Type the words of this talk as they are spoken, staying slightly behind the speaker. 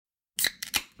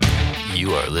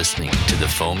You are listening to the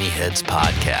Foamy Heads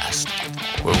Podcast,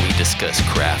 where we discuss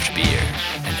craft beer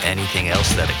and anything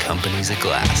else that accompanies a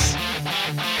glass.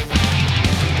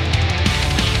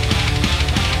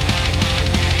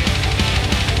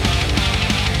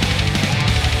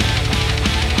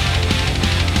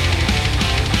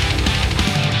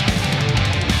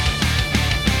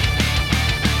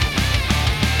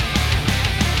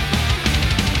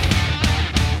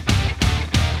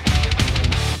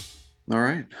 All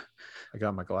right. I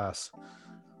got my glass.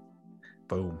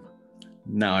 Boom.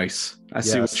 Nice. I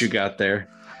see what you got there.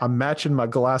 I'm matching my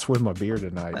glass with my beer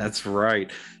tonight. That's right.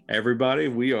 Everybody,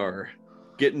 we are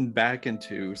getting back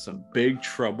into some Big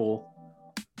Trouble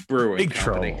Brewing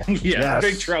Company. Trouble. Yes.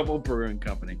 Big Trouble Brewing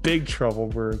Company. Big Trouble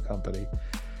Brewing Company.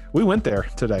 We went there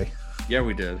today. Yeah,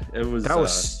 we did. That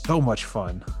was so much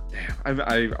fun. Damn,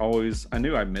 I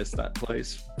knew I missed that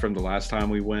place from the last time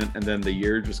we went, and then the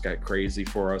year just got crazy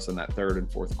for us in that third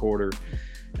and fourth quarter.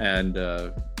 And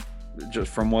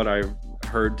just from what I've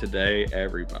heard today,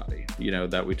 everybody,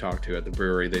 that we talked to at the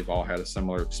brewery, they've all had a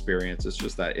similar experience. It's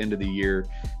just that end of the year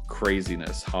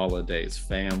craziness, holidays,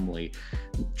 family,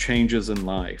 changes in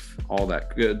life, all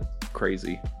that good,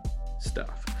 crazy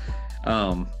stuff.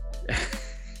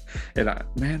 And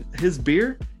man, his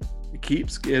beer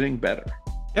keeps getting better.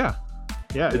 Yeah,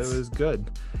 it was good.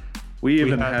 We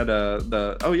had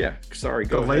the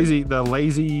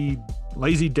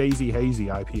Lazy Daisy Hazy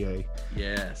IPA.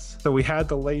 Yes. So we had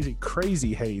the Lazy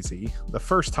Crazy Hazy the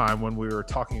first time when we were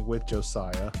talking with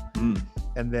Josiah,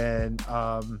 and then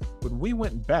when we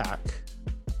went back,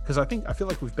 because I feel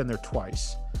like we've been there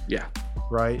twice. Yeah.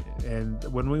 Right. And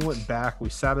when we went back, we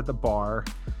sat at the bar.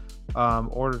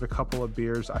 Ordered a couple of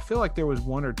beers. I feel like there was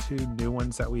one or two new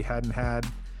ones that we hadn't had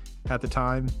at the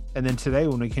time. And then today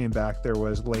when we came back, there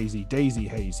was Lazy Daisy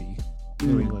Hazy,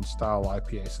 New England style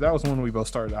IPA. So that was one we both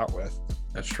started out with.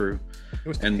 That's true. It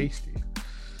was tasty.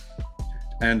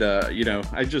 And,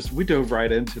 we dove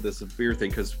right into this beer thing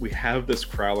because we have this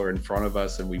crowler in front of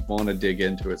us and we want to dig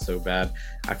into it so bad.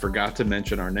 I forgot to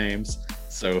mention our names.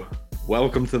 So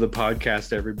welcome to the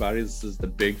podcast, everybody. This is the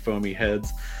Big Foamy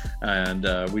Heads,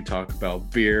 and we talk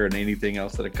about beer and anything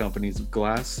else that accompanies a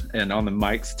glass. And on the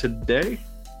mics today,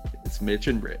 it's Mitch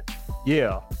and Rich.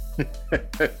 Yeah.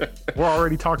 We're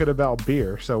already talking about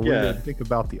beer, so we didn't think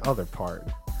about the other part.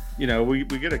 We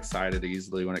get excited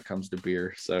easily when it comes to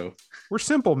beer, so we're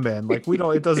simple men. Like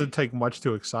it doesn't take much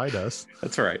to excite us.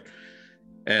 That's right.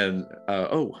 And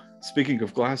speaking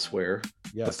of glassware,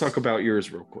 let's talk about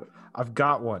yours real quick. I've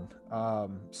got one.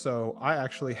 So I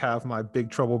actually have my Big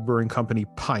Trouble Brewing Company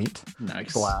pint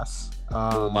glass.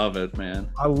 Love it, man.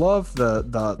 I love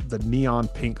the neon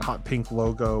pink, hot pink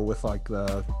logo with like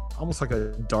almost like a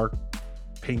dark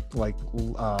pink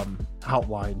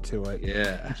outline to it.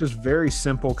 Yeah, it's just very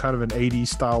simple, kind of an 80s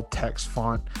style text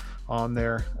font on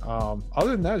there.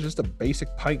 Other than that, it's just a basic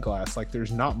pint glass. Like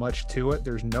there's not much to it.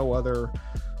 There's no other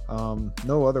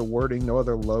wording, no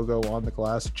other logo on the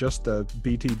glass, just the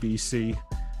BTBC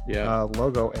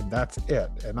logo, and that's it.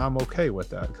 And I'm okay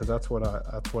with that because that's what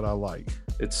I like.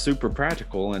 It's super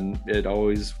practical and it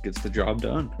always gets the job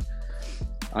done.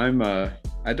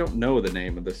 I don't know the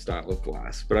name of this style of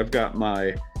glass, but I've got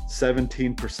my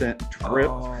 17% drip.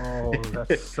 Oh,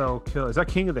 that's so killer. Is that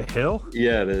King of the Hill?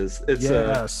 Yeah, it is. It's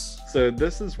yes. So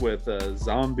this is with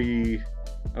Zombie.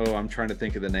 Oh, I'm trying to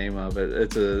think of the name of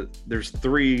it. There's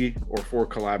 3 or 4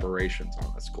 collaborations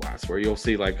on this glass where you'll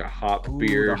see like a hop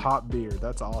beer. The hop beer.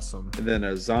 That's awesome. And then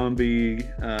a zombie.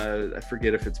 I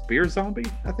forget if it's Beer Zombie.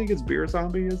 I think it's Beer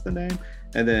Zombie is the name.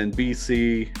 And then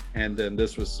BC. And then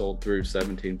this was sold through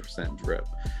 17% drip.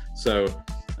 So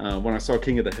when I saw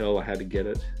King of the Hill, I had to get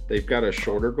it. They've got a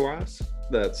shorter glass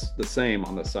that's the same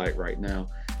on the site right now.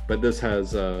 But this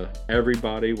has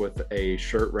everybody with a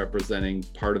shirt representing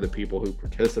part of the people who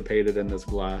participated in this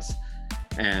glass.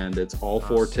 And it's all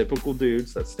 4 typical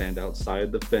dudes that stand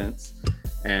outside the fence.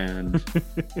 And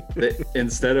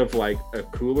instead of like a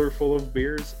cooler full of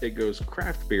beers, it goes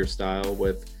craft beer style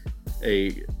with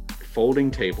a folding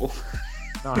table.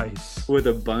 Nice. With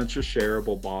a bunch of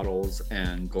shareable bottles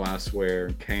and glassware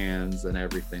and cans and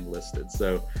everything listed.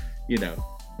 So,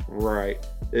 right.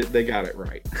 They got it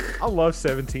right. I love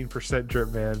 17% drip,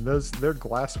 man. Their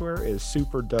glassware is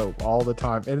super dope all the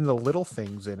time, and the little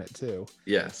things in it too.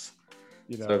 Yes.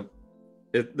 So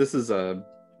this is a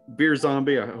Beer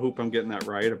Zombie. I hope I'm getting that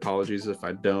right. Apologies if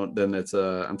I don't. Then it's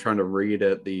I'm trying to read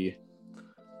it. The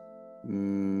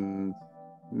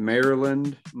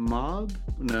Maryland Mob.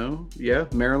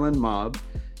 Maryland Mob.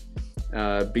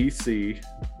 BC,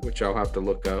 which I'll have to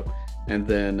look up, and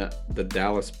then the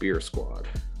Dallas Beer Squad.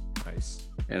 Nice.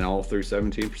 and all through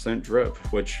 17% drip,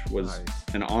 which was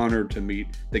an honor to meet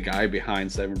the guy behind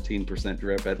 17%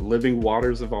 drip at Living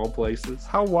Waters of all places.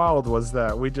 How wild was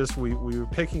that? We were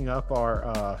picking up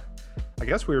our I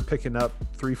guess we were picking up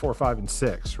 3, 4, 5, and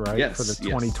 6, right? Yes, for the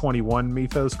 2021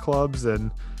 Mythos clubs,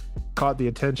 and caught the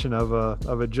attention of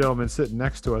a gentleman sitting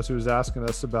next to us who was asking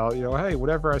us about, hey,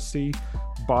 whenever I see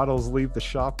bottles leave the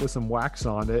shop with some wax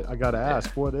on it, I got to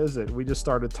ask, what is it? We just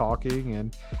started talking,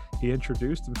 and he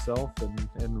introduced himself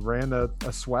and ran a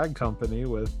swag company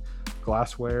with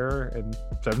glassware and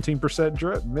 17%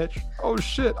 drip. Mitch, oh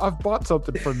shit, I've bought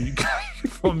something from you guys,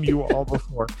 from you all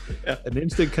before. Yeah. An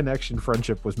instant connection,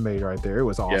 friendship was made right there. It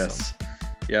was awesome. Yes.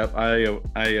 Yep. I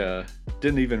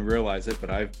didn't even realize it, but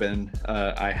I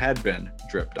had been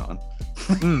dripped on.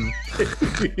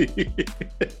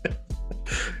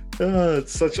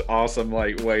 It's such awesome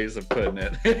ways of putting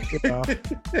it. Yeah.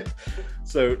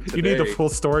 So today, you need the full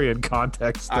story and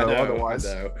context, though. Otherwise,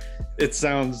 I know. It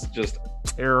sounds just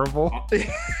terrible.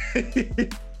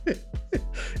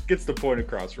 Gets the point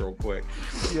across real quick.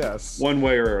 Yes. One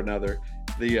way or another.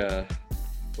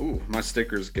 My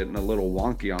sticker's getting a little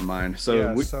wonky on mine.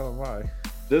 So so am I.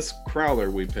 This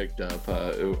crowler we picked up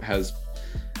it has.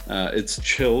 It's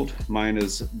chilled. Mine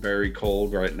is very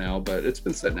cold right now, but it's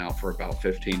been sitting out for about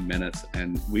 15 minutes,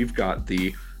 and we've got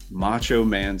the Macho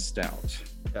Man Stout.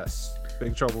 Yes,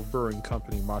 Big Trouble Brewing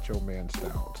Company Macho Man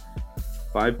Stout.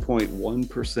 5.1%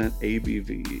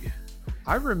 ABV.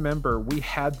 I remember we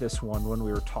had this one when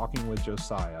we were talking with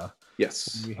Josiah.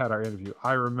 Yes. When we had our interview.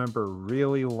 I remember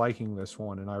really liking this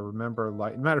one, and I remember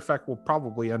matter of fact, we'll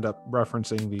probably end up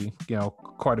referencing the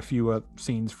quite a few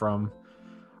scenes from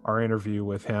our interview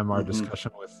with him, our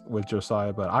discussion with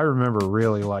Josiah, but I remember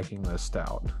really liking this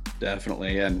stout.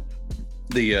 Definitely. And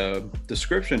the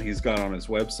description he's got on his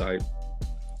website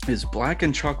is black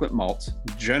and chocolate malts,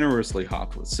 generously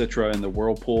hopped with Citra and the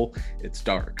Whirlpool. It's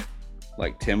dark,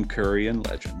 like Tim Curry and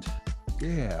Legend.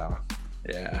 Yeah.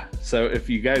 So if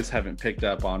you guys haven't picked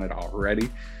up on it already,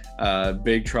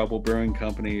 Big Trouble Brewing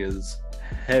Company is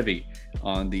heavy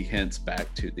on the hints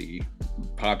back to the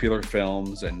popular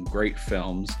films and great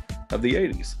films of the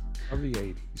 80s.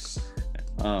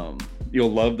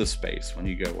 You'll love the space when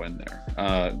you go in there.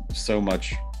 So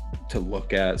much to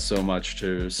look at, so much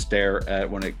to stare at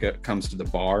when it comes to the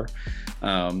bar.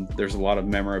 There's a lot of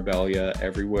memorabilia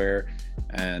everywhere,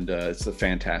 and it's a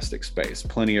fantastic space.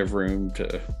 Plenty of room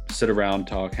to sit around,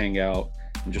 talk, hang out,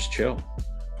 and just chill.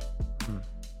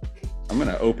 I'm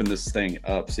gonna open this thing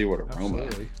up, see what aroma.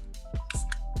 Absolutely.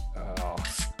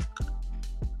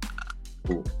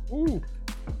 Ooh.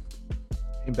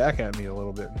 Came back at me a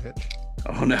little bit, Mitch.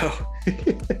 Oh no.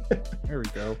 There we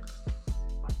go.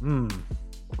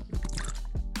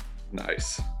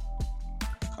 Nice.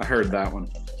 I heard that one.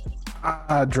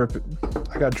 I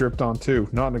got dripped on too.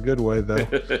 Not in a good way though.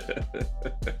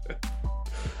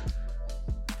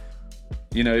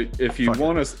 If you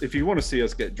want to see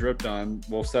us get dripped on,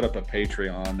 we'll set up a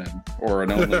Patreon or an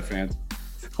OnlyFans.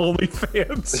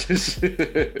 OnlyFans.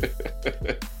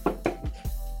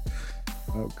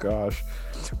 Oh gosh.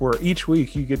 Where each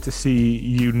week you get to see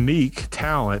unique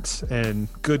talents and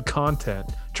good content,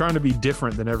 trying to be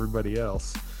different than everybody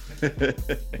else.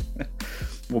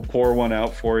 We'll pour one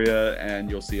out for you, and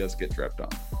you'll see us get dripped on.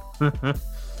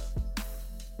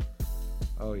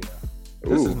 Oh yeah.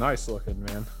 This is nice looking,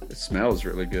 man. It smells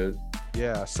really good.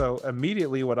 Yeah, so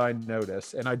immediately what I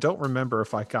noticed, and I don't remember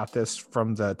if I got this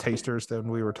from the tasters when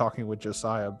we were talking with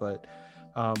Josiah, but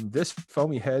this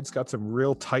foamy head's got some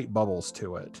real tight bubbles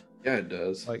to it. Yeah, it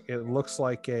does. Like it looks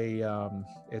like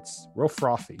it's real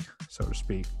frothy, so to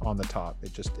speak, on the top.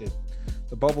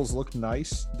 The bubbles look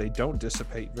nice. They don't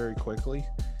dissipate very quickly.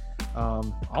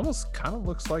 Almost kind of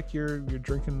looks like you're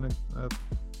drinking a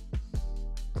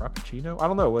frappuccino. I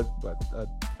don't know, what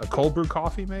a cold brew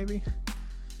coffee maybe.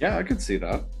 Yeah, I could see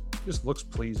that. Just looks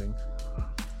pleasing.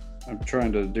 I'm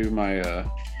trying to do my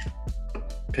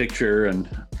picture and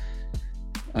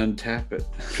untap it.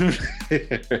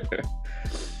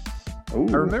 I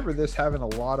remember this having a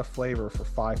lot of flavor for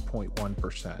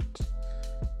 5.1%.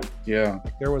 Yeah.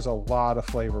 There was a lot of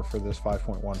flavor for this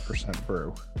 5.1%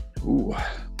 brew. Ooh.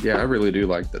 Yeah, I really do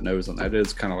like the nose on that. It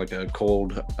is kind of like a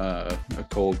cold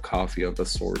coffee of a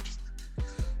sort.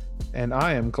 And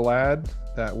I am glad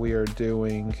that we are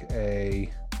doing a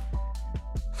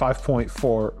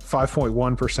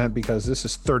 5.1% because this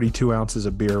is 32 ounces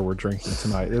of beer we're drinking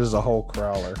tonight. This is a whole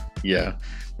crowler. Yeah.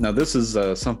 Now this is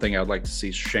something I'd like to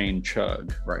see Shane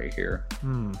chug right here.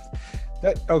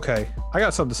 Okay, I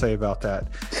got something to say about that.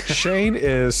 Shane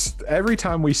is, every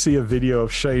time we see a video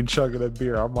of Shane chugging a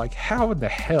beer, I'm like, how in the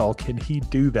hell can he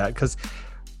do that? Because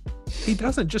he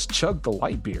doesn't just chug the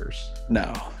light beers.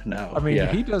 No. I mean,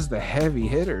 he does the heavy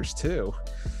hitters too.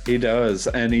 He does,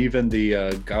 and even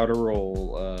the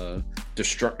guttural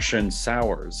destruction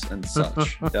sours and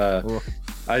such.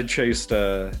 I chased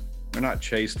or not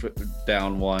chased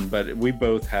down one, but we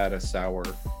both had a sour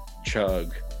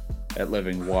chug at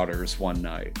Living Waters one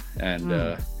night, and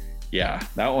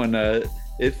that one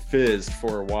it fizzed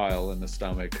for a while in the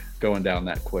stomach going down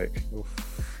that quick. Oof.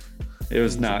 It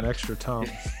was not extra tongue.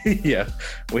 Yeah,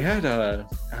 we had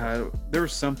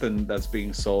there's something that's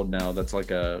being sold now that's like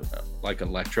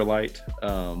electrolyte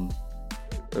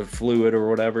a fluid or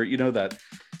whatever, that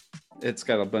it's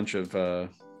got a bunch of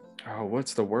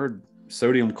what's the word,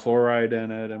 sodium chloride in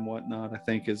it and whatnot, I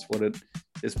think is what it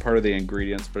is, part of the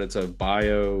ingredients, but it's a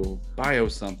bio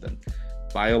something,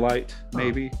 BioLite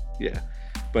maybe. Yeah,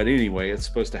 but anyway, it's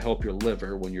supposed to help your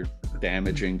liver when you're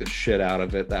damaging the shit out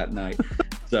of it that night.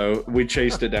 So we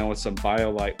chased it down with some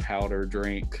BioLite powder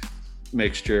drink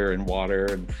mixture and water,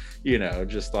 and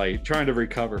just like trying to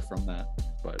recover from that.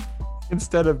 But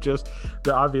instead of just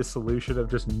the obvious solution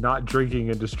of just not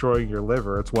drinking and destroying your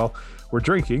liver, it's, well, we're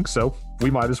drinking, so we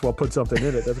might as well put something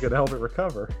in it that's going to help it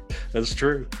recover. That's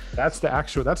true. That's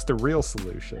the real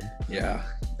solution. Yeah.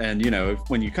 And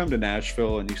when you come to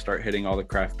Nashville and you start hitting all the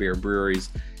craft beer breweries,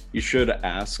 you should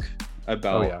ask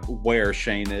about where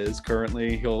Shane is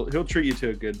currently. He'll treat you to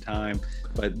a good time,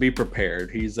 but be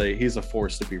prepared. He's a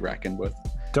force to be reckoned with.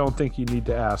 Don't think you need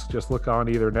to ask. Just look on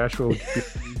either Nashville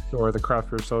or the Craft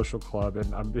Beer Social Club,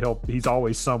 and he's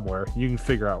always somewhere. You can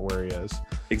figure out where he is.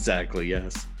 Exactly.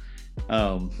 Yes.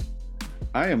 I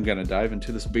am gonna dive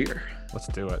into this beer. Let's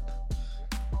do it.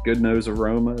 Good nose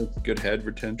aroma, good head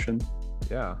retention.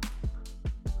 Yeah.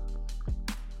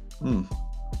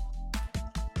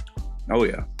 Oh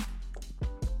yeah.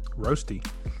 Roasty.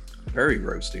 Very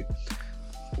roasty.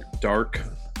 Dark.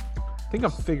 I think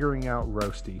I'm figuring out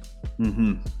roasty.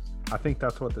 I think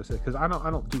that's what this is, because I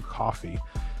don't do coffee.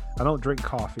 I don't drink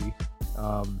coffee.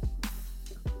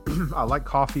 I like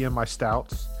coffee in my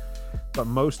stouts, but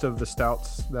most of the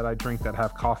stouts that I drink that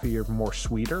have coffee are more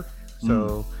sweeter.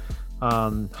 So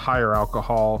higher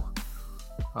alcohol,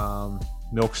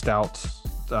 milk stouts,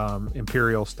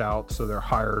 imperial stouts, so they're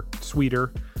higher,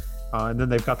 sweeter. And then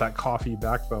they've got that coffee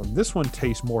backbone. This one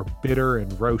tastes more bitter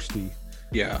and roasty.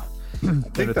 Yeah.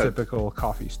 Than a typical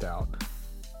coffee stout.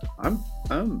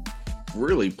 I'm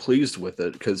really pleased with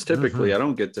it, because typically I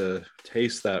don't get to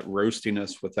taste that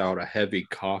roastiness without a heavy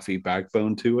coffee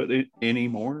backbone to it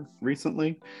anymore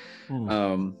recently.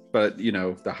 But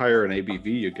the higher an ABV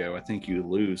you go, I think you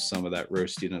lose some of that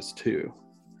roastiness too.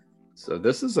 So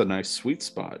this is a nice sweet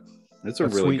spot. It's a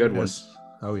really good one.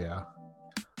 Oh yeah.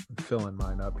 I'm filling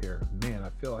mine up here. Man, I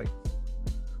feel like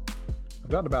I've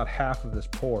got about half of this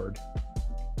poured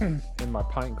in my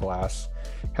pint glass.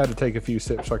 Had to take a few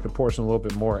sips so I could pour some a little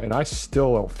bit more, and I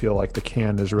still don't feel like the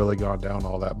can has really gone down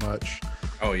all that much.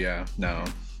 Oh yeah, no.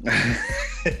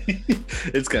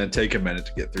 It's gonna take a minute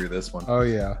to get through this one. Oh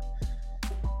yeah.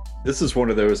 This is one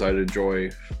of those I'd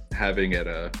enjoy having at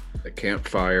a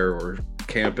campfire or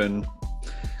camping,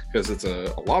 because it's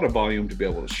a lot of volume to be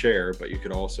able to share, but you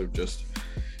could also just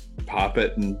pop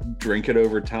it and drink it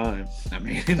over time. I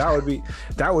mean,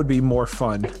 that would be more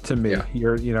fun to me.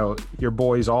 Yeah. Your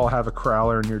boys all have a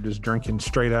crowler and you're just drinking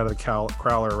straight out of the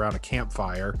crowler around a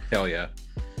campfire. Hell yeah.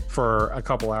 For a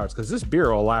couple hours, because this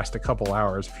beer will last a couple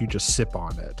hours if you just sip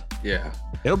on it. Yeah.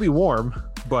 It'll be warm,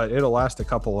 but it'll last a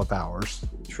couple of hours.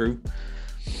 True.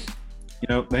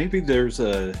 Maybe there's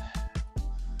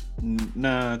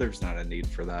there's not a need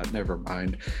for that. Never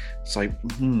mind. It's like,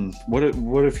 what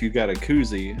if you got a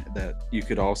koozie that you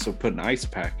could also put an ice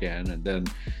pack in, and then,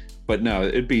 but no,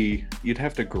 you'd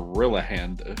have to gorilla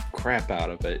hand the crap out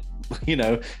of it.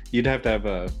 You'd have to have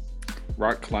a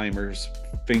rock climber's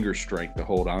finger strength to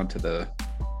hold on to the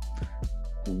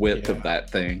width of that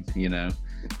thing.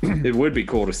 It would be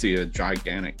cool to see a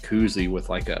gigantic koozie with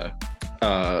like a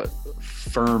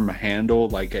firm handle,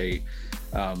 like a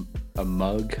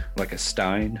mug, like a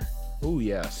stein. Oh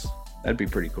yes, that'd be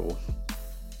pretty cool.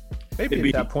 Maybe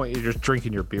at that point you're just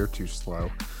drinking your beer too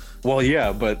slow. Well,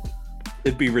 yeah, but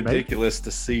it'd be ridiculous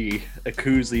to see a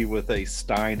koozie with a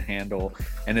stein handle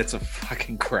and it's a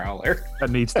fucking crowler. That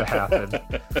needs to happen.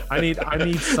 I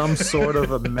need some sort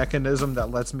of a mechanism that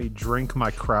lets me drink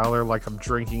my crowler like I'm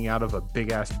drinking out of a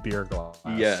big ass beer glass.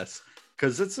 Yes,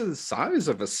 because it's the size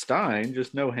of a stein,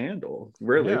 just no handle.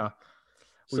 Really. Yeah.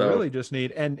 We really just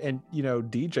need, and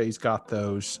DJ's got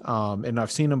those, and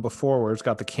I've seen them before where it's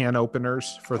got the can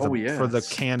openers for the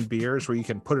canned beers where you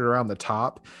can put it around the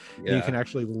top. Yeah. And you can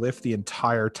actually lift the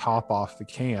entire top off the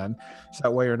can, so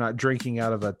that way you're not drinking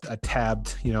out of a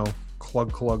tabbed,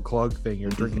 clug thing. You're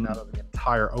drinking out of the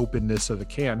entire openness of the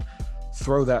can.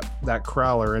 Throw that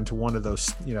crowler into one of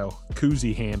those,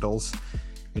 koozie handles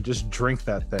and just drink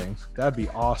that thing. That'd be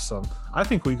awesome. I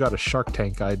think we got a Shark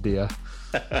Tank idea.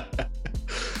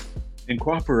 In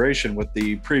cooperation with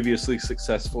the previously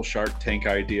successful Shark Tank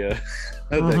idea,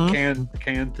 the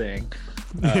can thing.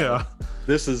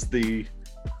 This is the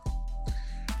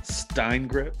Stein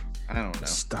Grip. I don't know.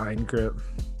 Stein Grip.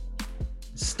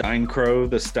 Stein Crow,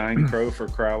 the Stein Crow for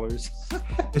crowlers.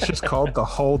 It's just called the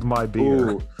Hold My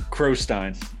Beer. Ooh, Crow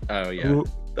Stein. Oh yeah. Ooh,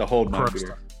 the Hold My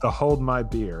Beer. The Hold My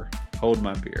Beer. Hold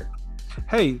My Beer.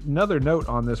 Hey, another note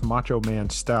on this Macho Man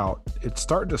Stout. It's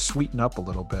starting to sweeten up a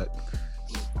little bit.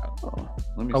 Oh,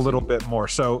 little bit more.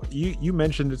 So you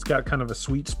mentioned it's got kind of a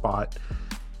sweet spot.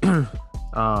 Yeah,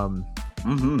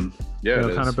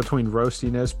 kind of between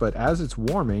roastiness, but as it's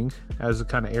warming, as the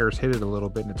kind of air's hit it a little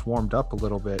bit and it's warmed up a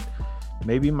little bit,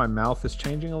 maybe my mouth is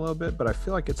changing a little bit, but I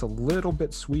feel like it's a little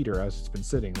bit sweeter as it's been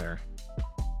sitting there.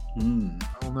 I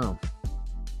don't know.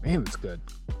 Man, it's good.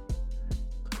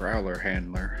 Growler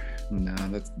handler. No,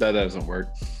 that doesn't work.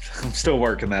 I'm still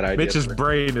working that idea. Mitch's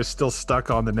brain is still stuck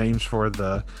on the names for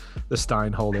the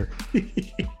Stein holder.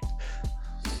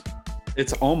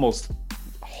 It's almost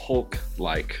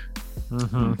Hulk-like.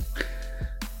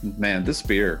 Man, this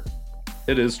beer,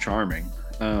 it is charming.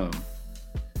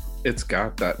 It's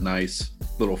got that nice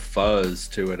little fuzz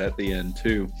to it at the end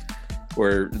too,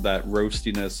 where that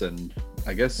roastiness and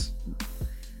I guess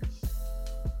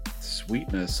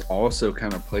sweetness also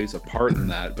kind of plays a part in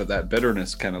that, but that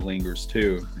bitterness kind of lingers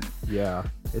too. Yeah,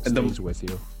 it stays with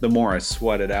you. The more I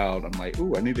sweat it out, I'm like,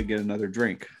 ooh, I need to get another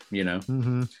drink.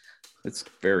 It's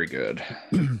very good.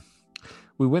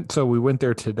 We went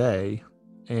there today,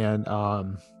 and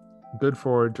good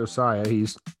for Josiah.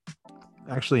 He's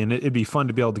actually, and it'd be fun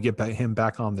to be able to get him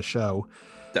back on the show.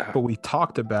 But we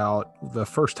talked about the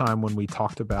first time when we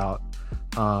talked about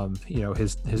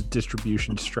his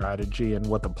distribution strategy and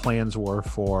what the plans were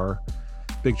for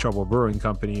Big Trouble Brewing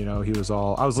Company. I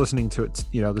was listening to it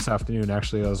this afternoon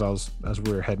actually as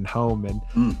we were heading home,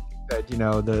 and said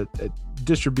the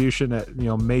distribution at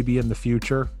maybe in the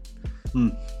future.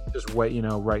 Just wait,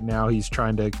 right now he's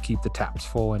trying to keep the taps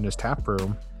full in his tap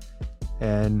room,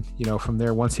 and from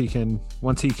there, once he can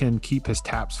keep his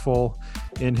taps full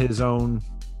in his own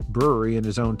brewery, in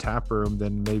his own tap room,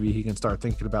 then maybe he can start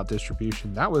thinking about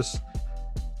distribution. That was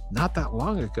not that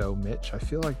long ago, Mitch. I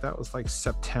feel like that was like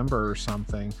September or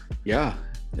something. Yeah,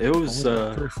 it was 3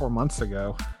 or 4 months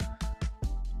ago.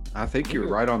 I think you're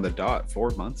right on the dot.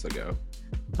 4 months ago.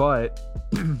 But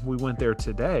we went there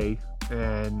today,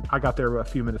 and I got there a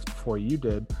few minutes before you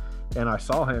did, and I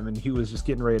saw him, and he was just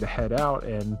getting ready to head out.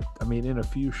 And I mean, in a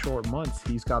few short months,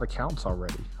 he's got accounts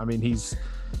already. I mean,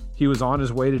 he was on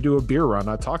his way to do a beer run.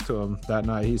 I talked to him that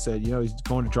night. He said, he's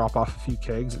going to drop off a few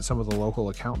kegs at some of the local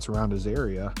accounts around his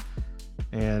area.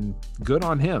 And good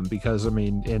on him, because I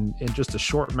mean, in just a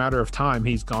short matter of time,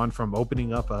 he's gone from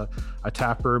opening up a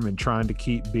tap room and trying to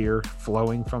keep beer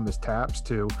flowing from his taps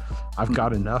to I've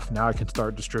got enough, now I can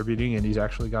start distributing, and he's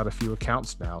actually got a few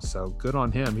accounts now. So good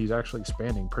on him. He's actually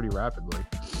expanding pretty rapidly.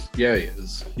 Yeah, he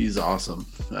is. He's awesome.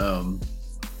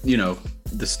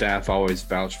 The staff always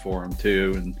vouch for him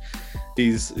too, and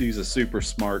he's a super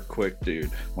smart, quick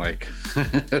dude. Like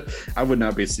I would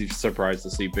not be surprised to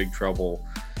see Big Trouble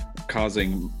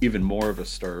causing even more of a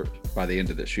stir by the end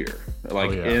of this year,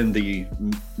 in the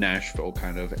Nashville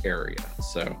kind of area.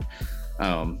 So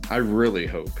I really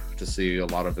hope to see a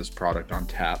lot of his product on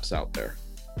taps out there.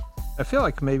 I feel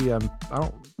like maybe I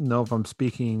don't know if I'm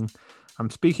speaking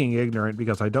ignorant,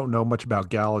 because I don't know much about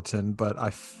Gallatin, but I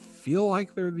feel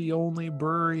like they're the only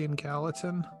brewery in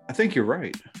Gallatin. I think you're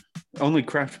right. Only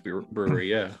craft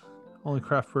brewery, yeah. Only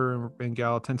craft brewer in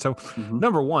Gallatin. So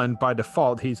number one, by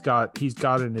default, he's got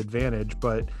an advantage.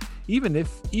 But even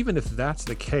if that's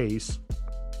the case,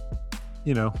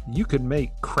 you could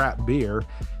make crap beer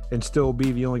and still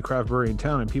be the only craft brewery in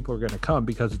town, and people are going to come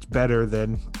because it's better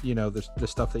than the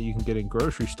stuff that you can get in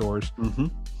grocery stores.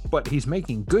 But he's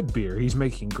making good beer. He's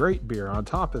making great beer on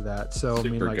top of that. So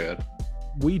super good.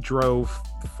 We drove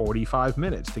 45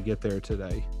 minutes to get there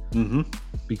today.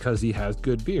 Because he has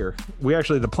good beer.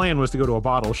 The plan was to go to a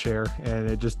bottle share, and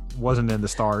it just wasn't in the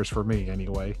stars for me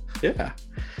anyway. Yeah.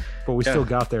 But we still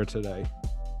got there today.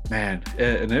 Man,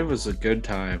 and it was a good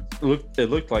time. It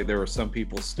looked like there were some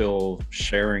people still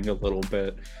sharing a little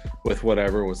bit with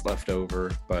whatever was left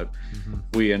over, but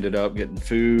we ended up getting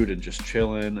food and just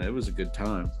chilling. It was a good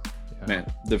time. Yeah.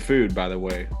 Man, the food, by the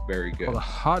way, very good. The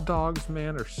hot dogs,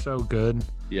 man, are so good.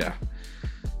 Yeah.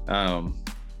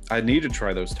 I need to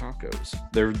try those tacos.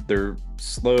 They're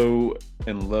slow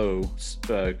and low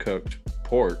cooked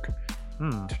pork,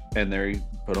 and they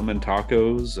put them in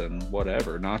tacos and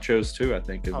whatever nachos too. I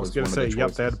think it was gonna say,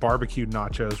 yep, they had barbecue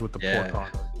nachos with the pork on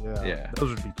it. Yeah, those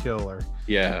would be killer.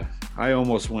 Yeah, I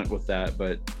almost went with that,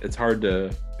 but it's hard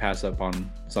to pass up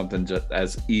on something just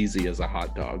as easy as a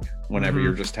hot dog whenever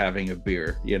you're just having a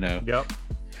beer, you know. Yep.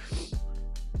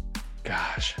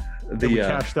 Gosh, we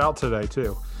cashed out today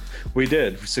too. We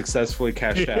did successfully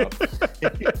cashed out.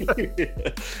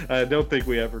 I don't think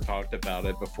we ever talked about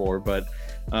it before, but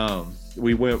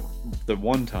we went the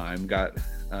one time,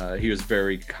 he was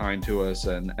very kind to us,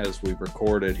 and as we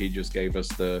recorded, he just gave us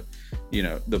the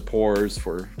pours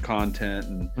for content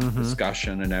and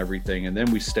discussion and everything, and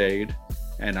then we stayed,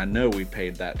 and I know we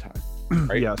paid that time,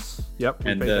 right? Yes. Yep.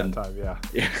 We paid that time. Yeah.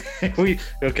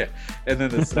 Okay. And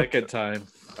then the second time,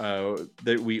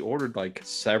 that we ordered like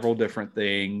several different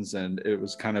things, and it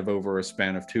was kind of over a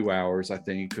span of 2 hours. I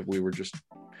think we were just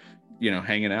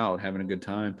hanging out, having a good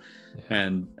time,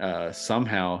 and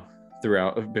somehow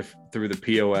through the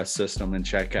POS system and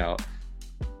checkout,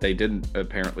 they didn't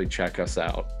apparently check us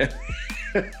out.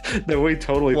 That we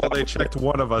totally they checked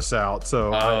one of us out,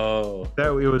 so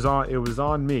it was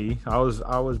on me. I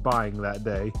was buying that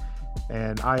day.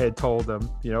 And I had told them,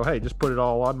 hey, just put it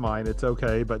all on mine. It's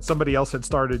okay. But somebody else had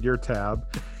started your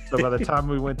tab. So by the time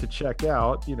we went to check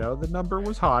out, the number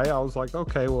was high. I was like,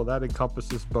 okay, well, that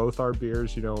encompasses both our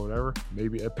beers, whatever.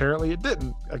 Maybe apparently it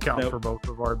didn't account for both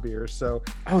of our beers. So,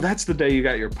 that's the day you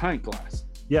got your pint glass.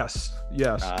 Yes.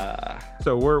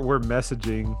 So we're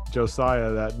messaging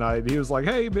Josiah that night. He was like,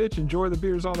 hey, Mitch, enjoy the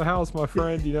beers on the house, my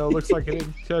friend. Looks like it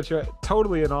didn't catch you.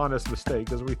 Totally an honest mistake,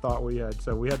 because we thought we had.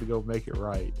 So we had to go make it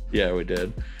right. Yeah, we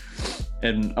did.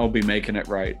 And I'll be making it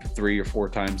right 3 or 4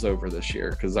 times over this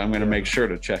year, because I'm going to make sure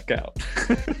to check out.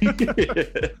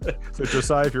 So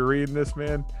Josiah, if you're reading this,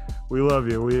 man, we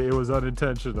love you. It was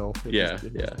unintentional. It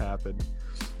just happened.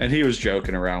 And he was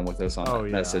joking around with us on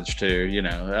that message too.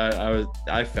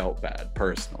 I felt bad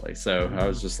personally, so I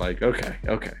was just like, okay.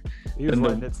 He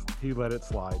let it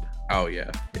slide. Oh yeah.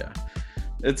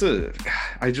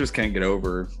 I just can't get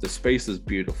over, the space is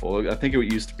beautiful. I think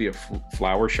it used to be a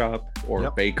flower shop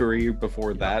or bakery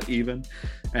before that even,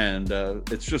 and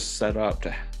it's just set up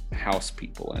to house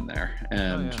people in there,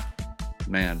 and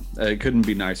man, it couldn't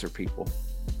be nicer people.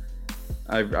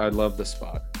 I love the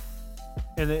spot.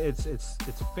 And it's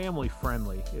family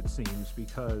friendly, it seems,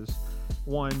 because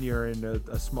one, you're in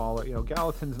a smaller,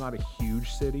 Gallatin's not a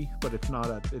huge city, but it's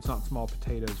not small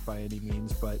potatoes by any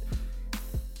means. But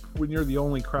when you're the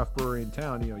only craft brewery in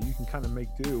town, you can kind of make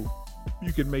do.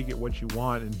 You can make it what you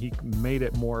want, and he made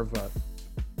it more of a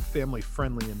family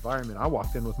friendly environment. I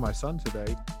walked in with my son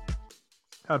today,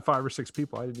 had 5 or 6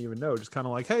 people I didn't even know, just kind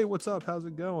of like, hey, what's up? How's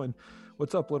it going?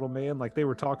 What's up, little man? Like, they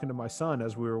were talking to my son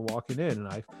as we were walking in,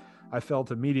 and I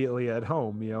felt immediately at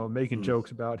home, making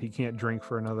jokes about he can't drink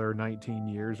for another 19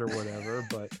 years or whatever,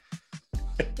 but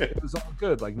it was all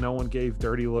good. Like, no one gave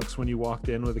dirty looks when you walked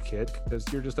in with a kid,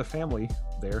 because you're just a family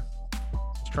there,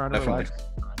 just trying to relax,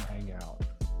 trying to hang out.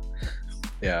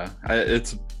 Yeah,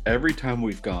 it's every time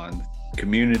we've gone,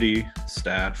 community,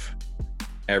 staff,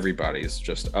 everybody's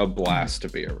just a blast to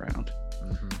be around.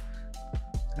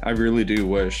 I really do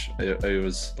wish it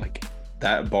was like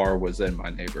that bar was in my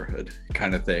neighborhood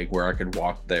kind of thing, where I could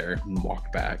walk there and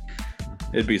walk back.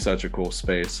 It'd be such a cool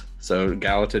space. So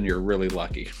Gallatin, you're really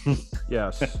lucky.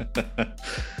 Yes.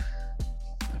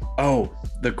 Oh,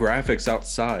 the graphics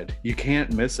outside. You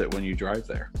can't miss it when you drive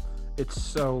there. It's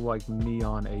so like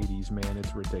neon 80s, man.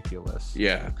 It's ridiculous.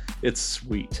 Yeah, it's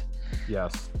sweet.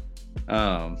 Yes.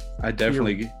 I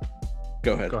definitely...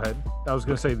 Go ahead. I was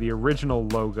going to say the original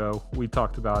logo, we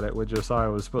talked about it with Josiah,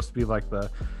 was supposed to be like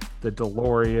the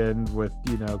DeLorean with,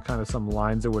 kind of some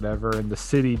lines or whatever. And the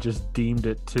city just deemed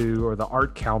it to, or the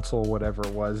art council, whatever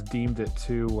it was, deemed it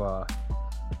to,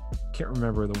 can't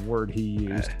remember the word he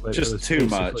used, but just it was too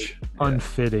much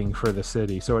unfitting for the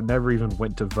city. So it never even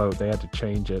went to vote. They had to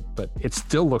change it, but it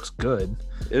still looks good.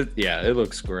 It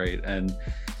looks great. And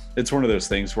it's one of those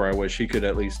things where I wish he could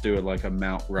at least do it like a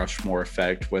Mount Rushmore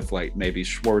effect with like maybe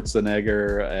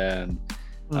Schwarzenegger and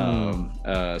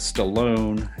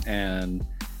Stallone and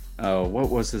what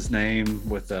was his name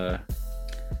with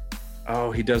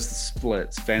he does the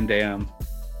splits, Van Damme.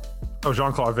 Oh,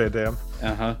 Jean-Claude Van Damme.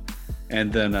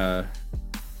 And then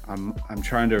I'm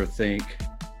trying to think.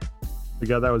 The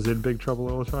guy that was in Big Trouble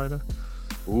in Little China.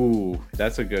 Ooh,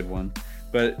 that's a good one.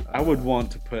 But I would want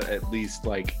to put at least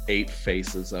like 8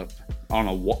 faces up on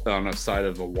a side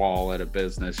of a wall at a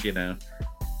business,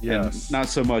 Yes. And not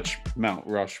so much Mount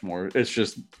Rushmore. It's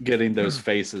just getting those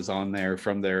faces on there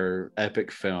from their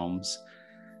epic films.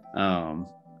 Kurt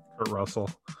Russell.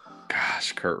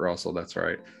 Gosh, Kurt Russell. That's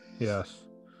right. Yes.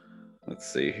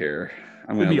 Let's see here.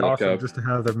 I'm It'd going be to look awesome up. just to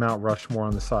have the Mount Rushmore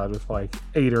on the side with like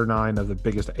 8 or 9 of the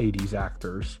biggest 80s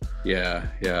actors. Yeah.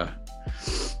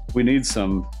 We need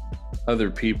some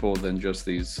other people than just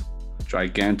these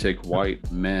gigantic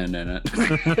white men in it,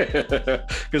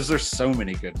 because there's so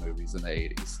many good movies in the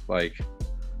 80s. Like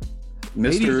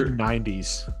 80s and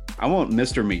 90s. I want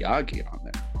Mr. Miyagi on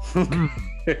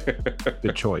there.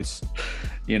 Good choice.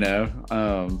 You know,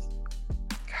 God,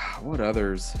 what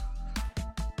others?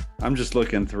 I'm just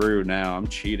looking through now. I'm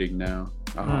cheating now.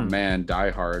 Oh man,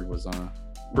 Die Hard was on.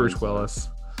 Bruce Willis.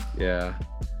 Yeah.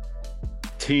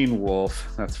 Teen Wolf.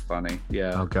 That's funny.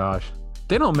 Yeah. Oh gosh.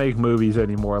 They don't make movies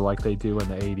anymore like they do in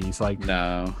the 80s. Like,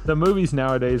 no. The movies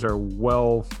nowadays are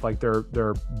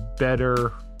they're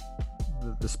better.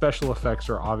 The special effects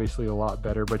are obviously a lot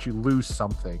better, but you lose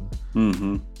something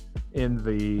in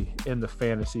the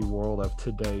fantasy world of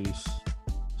today's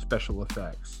special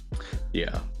effects.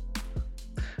 Yeah.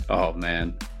 Oh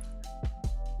man.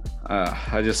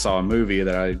 I just saw a movie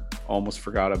that I almost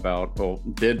forgot about. Well,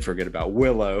 did forget about.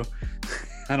 Willow.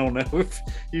 I don't know if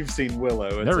you've seen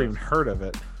Willow. Never even heard of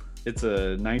it. It's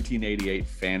a 1988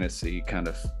 fantasy kind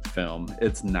of film.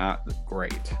 It's not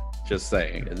great. Just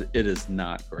saying, it is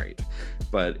not great,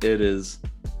 but it is.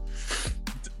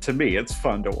 To me, it's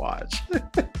fun to watch.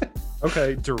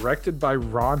 Okay, directed by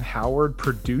Ron Howard,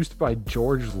 produced by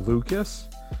George Lucas.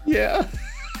 Yeah.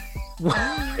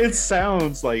 It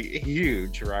sounds like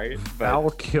huge, right? Val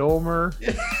Kilmer.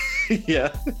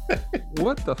 Yeah.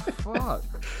 What the fuck?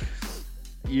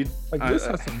 This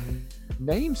has some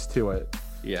names to it.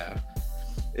 Yeah.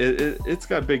 It's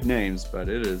got big names, but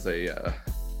it is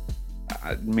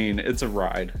I mean, it's a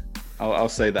ride. I'll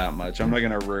say that much. I'm not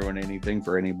going to ruin anything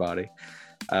for anybody.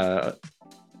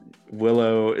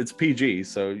 Willow, it's PG,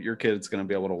 so your kid's going to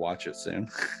be able to watch it soon.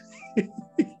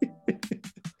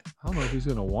 I don't know if he's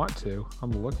gonna want to.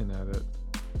 I'm looking at it.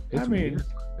 I mean,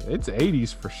 it's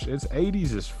 80s for shit. It's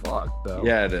 80s as fuck though.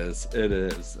 Yeah, it is. It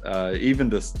is. Even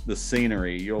the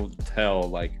scenery, you'll tell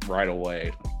like right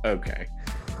away. Okay.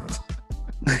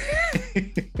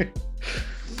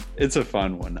 It's a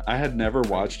fun one. I had never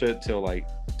watched it till like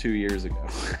 2 years ago.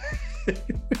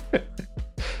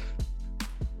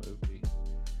 Movie.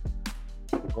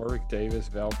 Warwick Davis,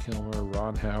 Val Kilmer,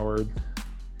 Ron Howard.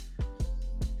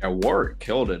 Yeah, Warwick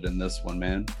killed it in this one,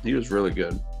 man. He was really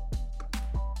good.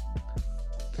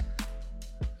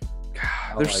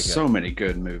 God, there's so many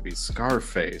good movies.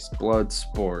 Scarface,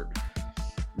 Bloodsport.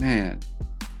 Man.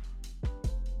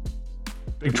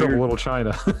 Big Trouble Little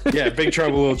China. Yeah, Big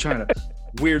Trouble Little China.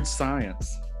 Weird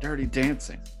Science. Dirty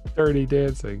Dancing.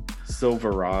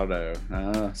 Silverado.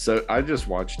 So I just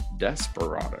watched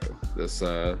Desperado. This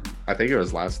I think it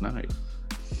was last night.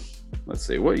 Let's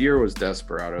see. What year was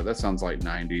Desperado? That sounds like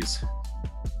 90s.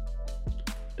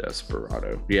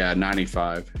 Desperado. Yeah,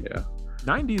 95. Yeah.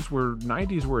 90s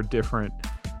were a different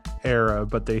era,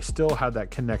 but they still had that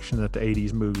connection that the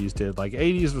 80s movies did. Like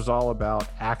 80s was all about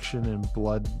action and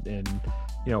blood and,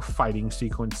 you know, fighting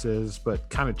sequences, but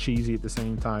kind of cheesy at the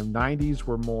same time. 90s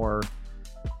were more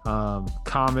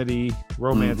comedy,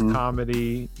 romance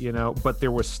comedy, you know, but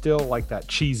there was still like that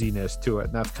cheesiness to it.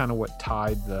 And that's kind of what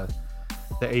tied the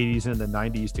 80s and the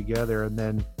 90s together. And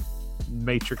then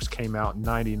Matrix came out in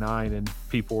 99 and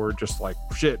people were just like,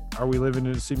 shit, are we living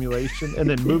in a simulation? And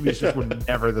then movies just were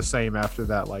never the same after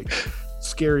that. Like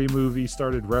Scary Movie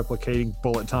started replicating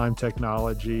bullet time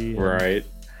technology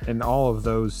and all of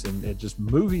those, and it just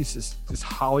movies is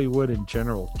Hollywood in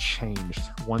general changed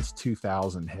once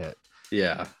 2000 hit.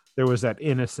 Yeah, there was that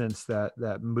innocence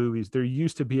that movies, there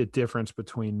used to be a difference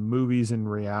between movies and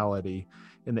reality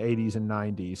in the 80s and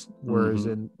 90s, whereas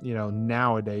in, you know,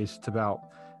 nowadays it's about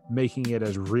making it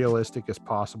as realistic as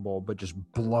possible but just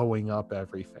blowing up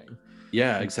everything.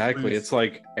 Yeah, exactly. It's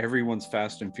like everyone's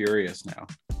Fast and Furious now.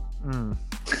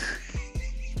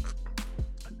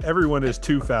 Everyone is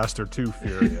too fast or too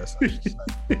furious.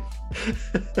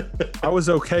 I was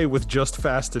okay with just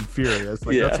Fast and Furious.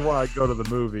 Like that's why I go to the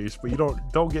movies, but you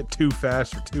don't get too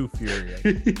fast or too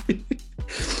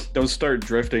furious. Don't start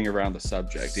drifting around the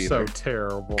subject either. So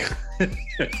terrible.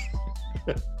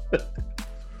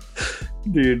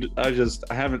 Dude, I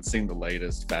haven't seen the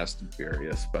latest Fast and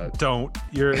Furious, but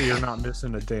you're not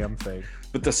missing a damn thing.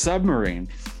 But the submarine.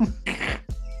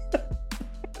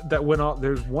 that went off.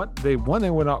 There's one. They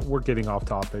went off. We're getting off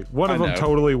topic. One of them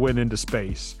totally went into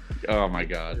space. Oh my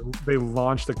god! They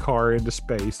launched a car into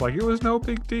space like it was no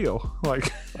big deal.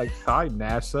 Like hi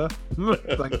NASA.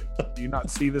 Like, do you not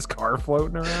see this car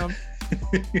floating around?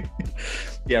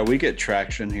 Yeah, we get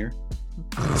traction here.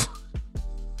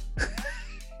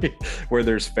 Where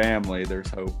there's family, there's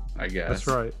hope, I guess. That's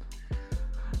right.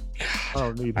 I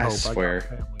don't need hope. I swear.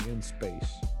 I got family in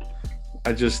space.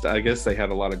 I guess they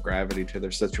had a lot of gravity to their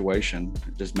situation.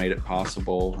 It just made it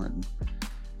possible. And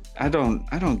I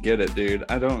don't get it, dude.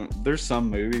 There's some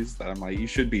movies that I'm like, you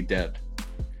should be dead.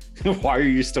 Why are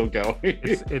you still going?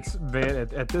 it's man,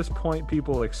 at this point,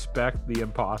 people expect the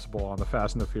impossible on the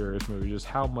Fast and the Furious movie. Just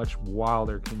how much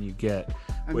wilder can you get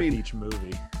with each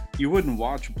movie? You wouldn't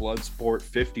watch Bloodsport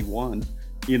 51,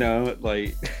 you know,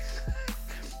 like.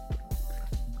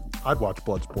 I'd watch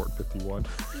Bloodsport 51.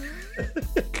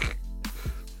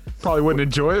 Probably wouldn't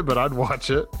enjoy it, but I'd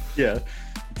watch it. Yeah,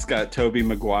 it's got Tobey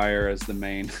Maguire as the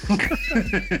main.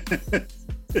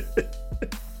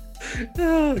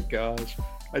 Oh gosh,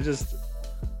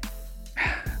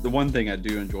 the one thing I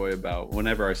do enjoy about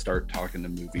whenever I start talking to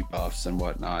movie buffs and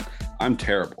whatnot, I'm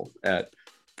terrible at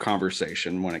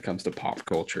conversation when it comes to pop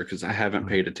culture because I haven't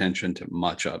paid attention to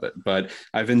much of it, but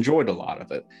I've enjoyed a lot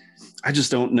of it. I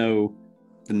just don't know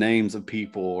the names of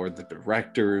people or the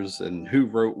directors and who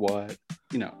wrote what.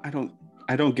 You know, I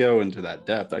don't go into that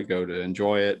depth. I go to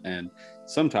enjoy it, and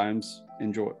sometimes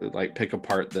enjoy, like, pick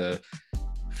apart the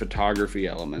photography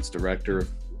elements, director,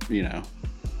 you know.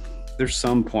 There's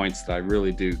some points that I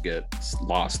really do get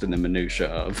lost in the minutia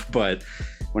of, but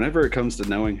whenever it comes to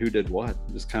knowing who did what,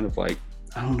 I'm just kind of like,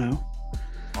 I don't know.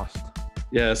 Lost.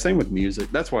 Yeah, same with music.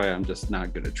 That's why I'm just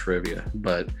not good at trivia.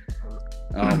 But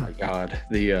oh my god,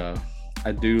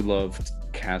 I do love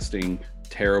casting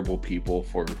terrible people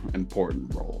for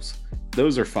important roles.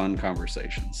 Those are fun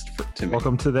conversations to me.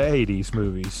 Welcome to the 80s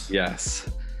movies. Yes,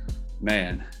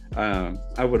 man.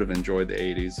 I would have enjoyed the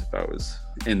 80s if I was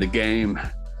in the game.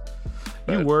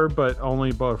 But you were, but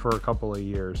only for a couple of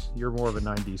years. You're more of a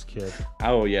 90s kid.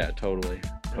 Oh yeah, totally.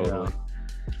 Yeah.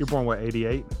 You're born, what,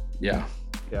 88? Yeah.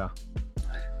 Yeah.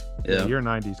 You're a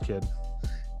 90s kid.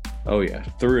 Oh yeah,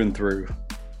 through and through.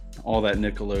 All that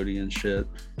Nickelodeon shit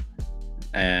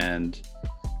and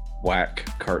whack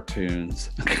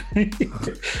cartoons.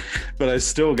 But I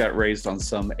still got raised on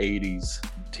some 80s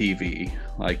TV.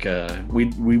 Like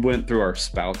we went through our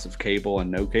spouts of cable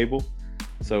and no cable.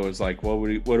 So it was like, what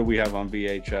do we have on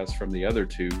VHS from the other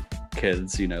two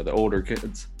kids, you know, the older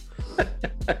kids.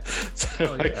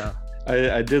 So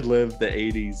I did live the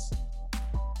 80s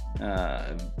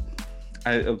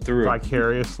through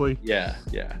vicariously. Yeah.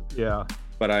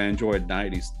 But I enjoyed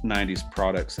 90s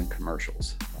products and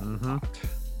commercials. Mm-hmm.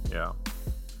 Yeah.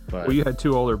 But, well, you had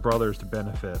two older brothers to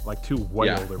benefit, like two way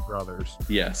older brothers.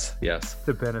 Yes.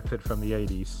 To benefit from the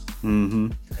 80s.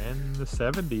 Mm-hmm. And the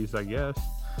 70s, I guess.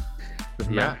 Yeah.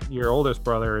 Matt, your oldest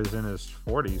brother, is in his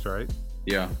 40s, right?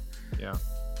 Yeah.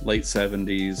 Late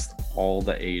 70s, all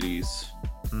the 80s.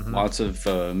 Mm-hmm. Lots of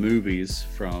movies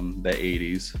from the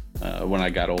 80s when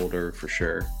I got older, for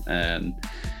sure. And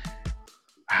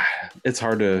it's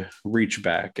hard to reach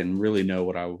back and really know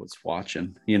what I was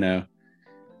watching, you know.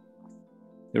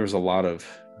 There was a lot of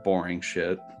boring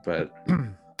shit, but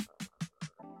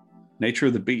Nature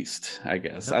of the Beast, I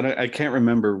guess. I can't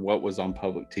remember what was on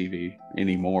public TV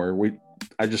anymore.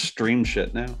 I just stream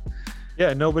shit now.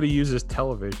 Yeah, nobody uses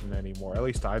television anymore. At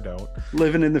least I don't.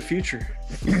 Living in the future.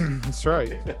 That's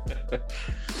right.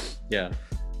 Yeah.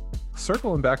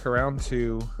 Circling back around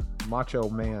to Macho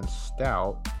Man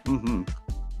Stout. Mm-hmm.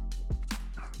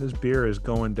 This beer is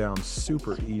going down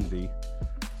super easy.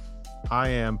 I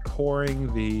am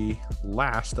pouring the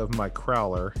last of my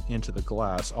crowler into the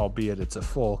glass, albeit it's a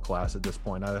full glass at this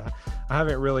point. I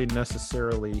haven't really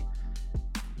necessarily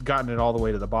gotten it all the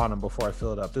way to the bottom before I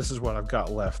fill it up. This is what I've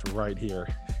got left right here.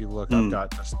 If you look, I've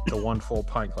got just the one full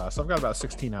pint glass. I've got about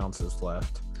 16 ounces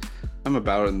left. I'm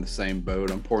about in the same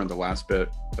boat. I'm pouring the last bit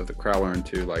of the crowler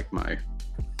into like my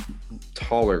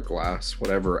taller glass,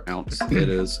 whatever ounce it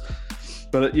is.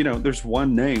 But, you know, there's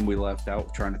one name we left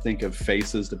out trying to think of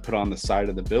faces to put on the side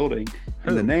of the building.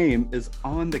 And the name is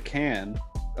on the can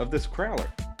of this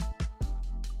crowler.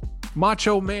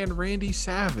 Macho Man Randy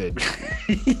Savage.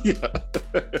 Yeah.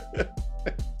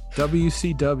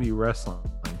 WCW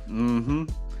Wrestling. Mm-hmm.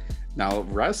 Now,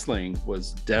 wrestling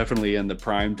was definitely in the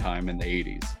prime time in the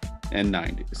 80s and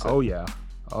 90s. Oh,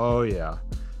 yeah.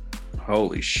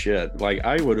 Holy shit. Like,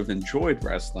 I would have enjoyed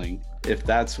wrestling if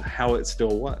that's how it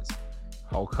still was.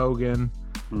 Hulk Hogan,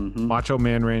 Macho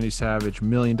Man Randy Savage, $1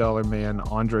 Million Man,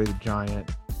 Andre the Giant,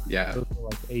 Yeah. Those were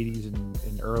like 80s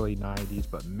and early 90s.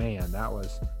 But man, that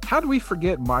was. How do we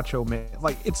forget Macho Man?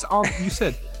 Like, it's all you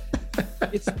said.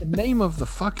 It's the name of the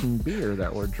fucking beer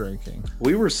that we're drinking.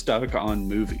 We were stuck on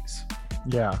movies.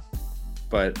 Yeah.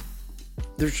 But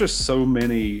there's just so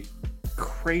many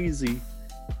crazy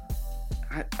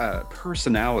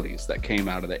personalities that came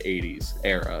out of the 80s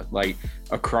era, like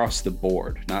across the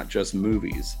board, not just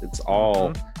movies. It's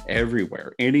all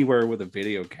everywhere, anywhere with a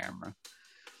video camera.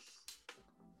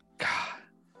 God,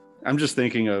 I'm just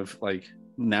thinking of like,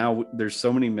 now there's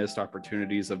so many missed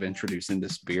opportunities of introducing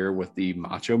this beer with the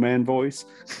Macho Man voice.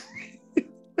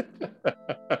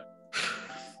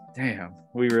 Damn,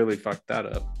 we really fucked that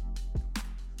up.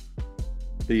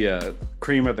 The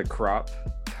cream of the crop.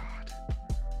 God.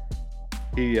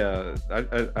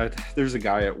 There's a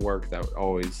guy at work that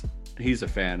he's a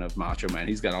fan of Macho Man.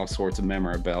 He's got all sorts of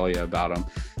memorabilia about him.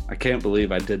 I can't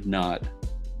believe I did not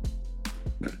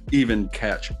even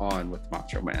catch on with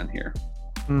Macho Man here.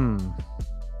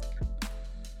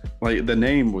 Like, the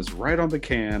name was right on the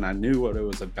can. I knew what it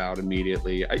was about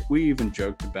immediately. We even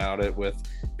joked about it with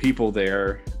people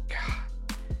there. God.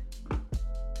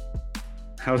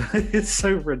 It's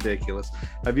so ridiculous.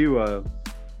 Have you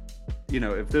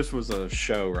if this was a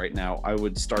show right now, I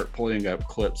would start pulling up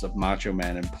clips of Macho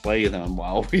Man and play them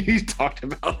while we talked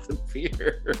about the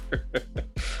beer.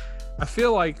 I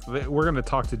feel like we're going to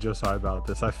talk to Josiah about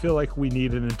this. I feel like we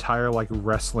need an entire like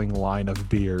wrestling line of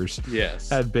beers.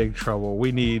 Yes. At Big Trouble.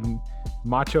 We need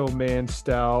Macho Man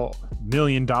Stout, $1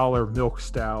 Million Milk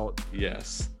Stout.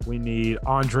 Yes. We need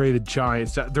Andre the Giant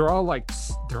Stout. They're all like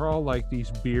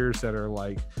these beers that are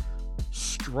like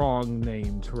strong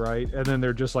named, right? And then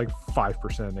they're just like 5%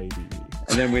 ABV.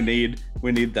 And then we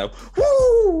need the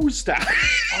Woo Stout.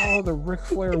 Oh, the Ric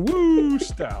Flair Woo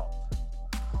Stout.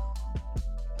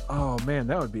 Oh man,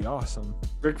 that would be awesome.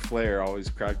 Ric Flair always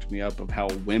cracked me up of how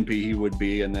wimpy he would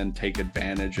be and then take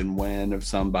advantage and win of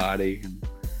somebody, and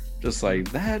just like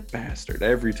that bastard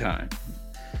every time.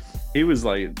 He was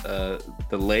like the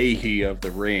Leahy of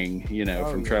the ring,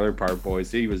 from Trailer Park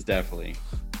Boys. He was definitely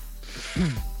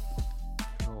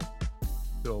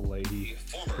Bill Leahy.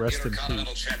 Rest in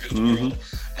peace.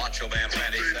 Macho Man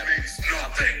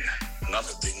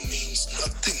Nothing means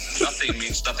nothing. Nothing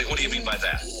means nothing. What do you mean by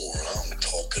that? I'm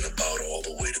talking about all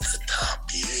the way to the top,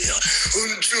 yeah.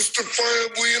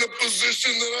 Unjustifiably in a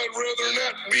position that I'd rather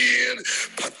not be in.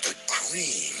 But the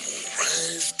cream will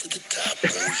rise to the top,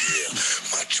 oh yeah.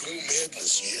 Macho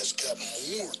Madness, has got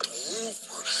more to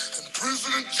offer. And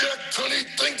President Jack Tunney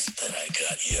thinks that I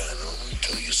got, let me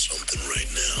tell you something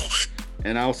right now.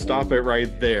 And I'll stop it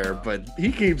right there, but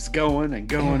he keeps going and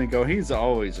going and going. He's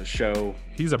always a show.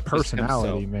 He's a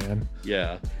personality, man.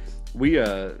 Yeah. We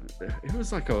it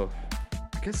was like I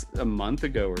guess a month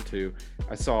ago or two,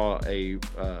 I saw a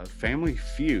Family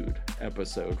Feud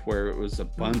episode where it was a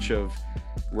bunch of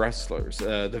wrestlers,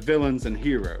 the villains and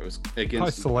heroes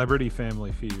against Celebrity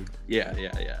Family Feud. Yeah.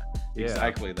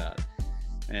 Exactly that.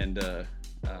 And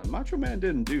Macho Man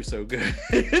didn't do so good.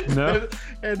 No.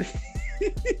 and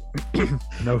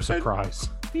no surprise.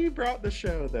 He brought the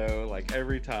show though. Like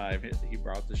every time he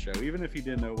brought the show, even if he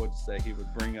didn't know what to say, he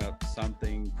would bring up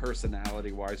something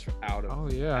personality-wise out of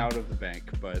the bank.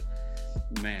 But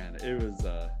man, it was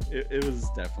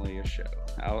definitely a show.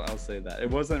 I'll say that. It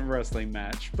wasn't a wrestling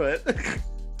match, but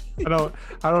I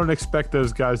don't expect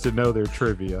those guys to know their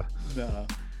trivia. No.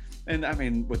 And I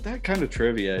mean, with that kind of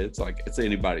trivia, it's like it's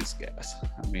anybody's guess.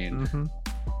 I mean,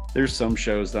 there's some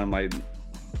shows that I'm like,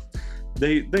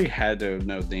 they had to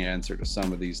know the answer to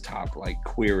some of these top like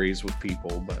queries with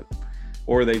people,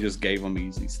 or they just gave them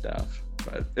easy stuff.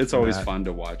 But it's always fun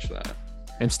to watch that.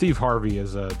 And Steve Harvey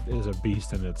is a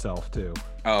beast in itself too.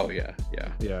 Oh yeah.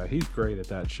 He's great at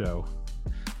that show.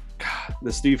 God,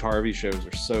 the Steve Harvey shows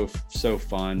are so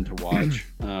fun to watch.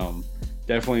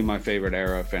 Definitely my favorite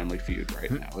era of Family Feud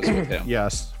right now is with him.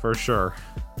 Yes, for sure.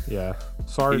 Yeah.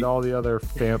 Sorry to all the other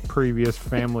previous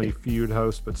Family Feud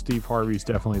hosts, but Steve Harvey's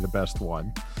definitely the best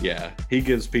one. Yeah, he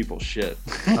gives people shit.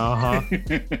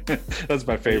 That's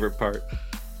my favorite part.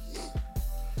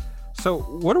 So,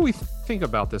 what do we think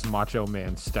about this Macho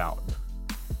Man Stout?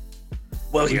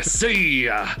 Well, you see,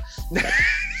 I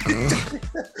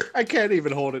can't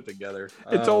even hold it together.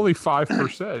 It's only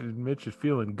 5%, and Mitch is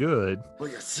feeling good. Well,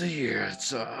 you see,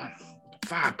 it's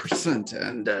 5%,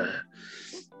 and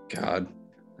God,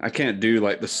 I can't do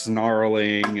like the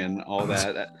snarling and all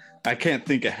that. I can't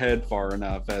think ahead far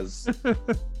enough as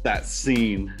that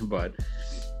scene, but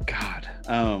God,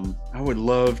 I would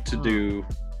love to do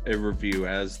a review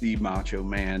as the Macho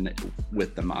Man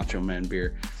with the Macho Man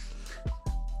beer.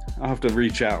 I'll have to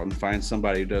reach out and find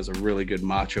somebody who does a really good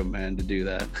Macho Man to do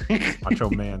that. Macho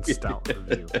Man Stout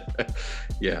review.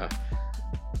 Yeah.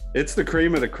 It's the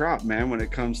cream of the crop, man, when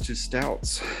it comes to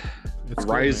stouts. It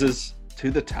rises to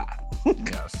the top.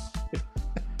 Yes.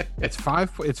 It's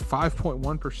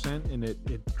 5.1%, and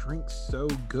it drinks so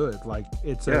good. Like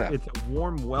it's a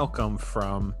warm welcome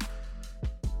from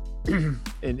and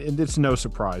it's no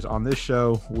surprise. On this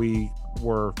show, we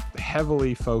were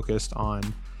heavily focused on,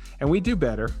 and we do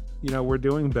better. You know, we're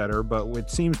doing better, but it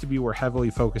seems to be we're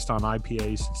heavily focused on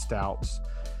IPAs and stouts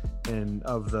and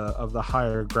of the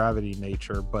higher gravity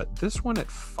nature. But this one at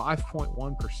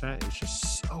 5.1% is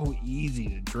just so easy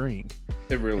to drink.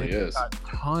 It really is. Got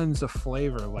tons of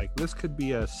flavor. Like this could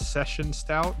be a session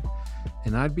stout,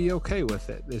 and I'd be okay with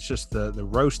it. It's just the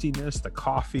roastiness, the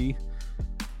coffee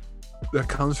that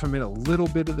comes from it, a little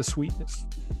bit of the sweetness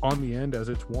on the end as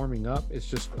it's warming up. It's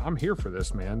just, I'm here for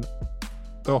this, man.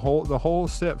 The whole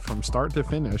sip from start to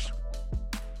finish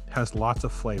has lots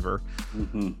of flavor.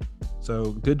 Mm-hmm.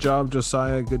 So good job,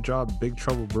 Josiah. Good job, Big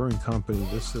Trouble Brewing Company.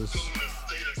 This is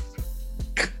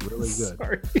really good.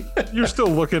 Sorry. You're still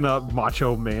looking up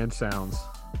Macho Man sounds.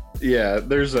 Yeah,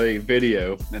 there's a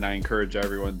video, and I encourage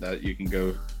everyone that you can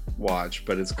go watch,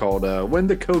 but it's called When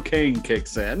the Cocaine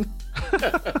Kicks In. I'm still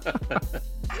in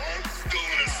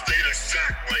a state of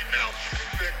shock right now. In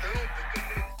fact, I don't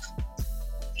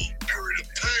think I'm period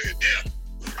of time.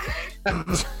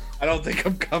 Yeah. I don't think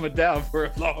I'm coming down for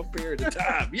a long period of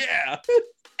time. Yeah.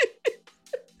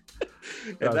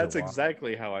 And that's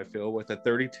exactly how I feel with a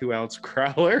 32-ounce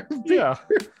crowler. Yeah.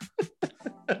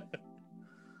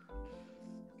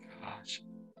 Gosh.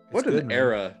 What an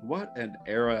era. What an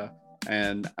era.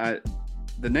 And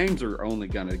the names are only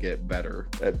going to get better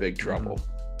at Big Trouble.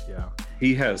 Yeah.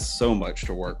 He has so much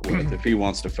to work with if he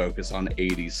wants to focus on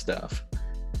 80s stuff.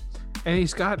 And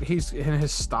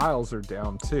his styles are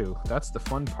down too. That's the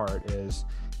fun part, is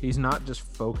he's not just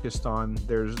focused on,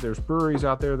 there's breweries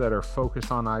out there that are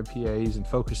focused on IPAs and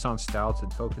focused on stouts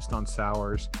and focused on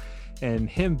sours. And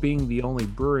him being the only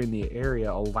brewery in the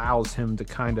area allows him to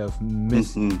kind of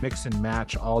mix and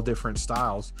match all different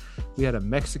styles. We had a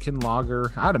Mexican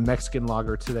lager. I had a Mexican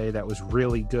lager today that was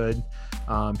really good.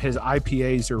 His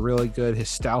IPAs are really good. His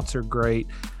stouts are great.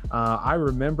 I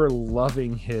remember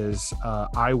loving his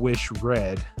I Wish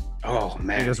Red. Oh,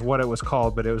 man. Is what it was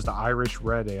called, but it was the Irish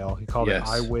Red Ale. He called it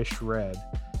I Wish Red.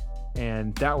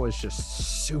 And that was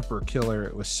just super killer.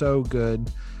 It was so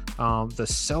good. The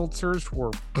seltzers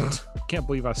were, can't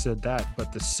believe I said that,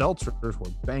 but the seltzers were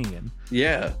banging.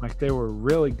 Yeah. Like they were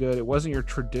really good. It wasn't your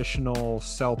traditional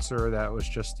seltzer that was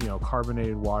just,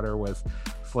 carbonated water with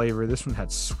flavor. This one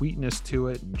had sweetness to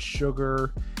it and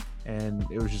sugar. And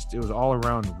it was all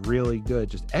around really good.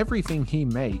 Just everything he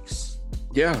makes.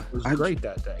 Yeah. Was great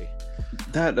that day.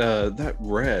 That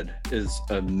red is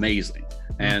amazing.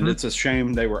 And it's a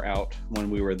shame they were out when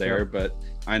we were there, but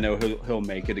I know he'll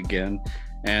make it again.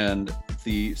 And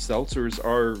the seltzers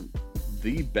are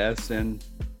the best in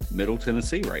Middle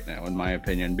Tennessee right now, in my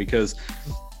opinion, because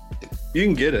you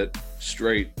can get it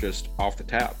straight just off the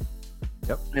tap.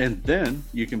 Yep. And then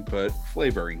you can put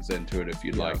flavorings into it if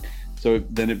you'd like. So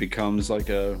then it becomes like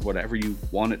a whatever you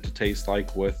want it to taste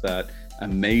like with that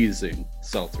amazing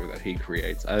seltzer that he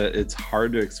creates. It's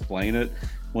hard to explain it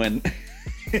when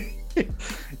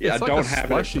I don't have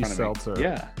slushy seltzer.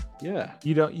 Yeah.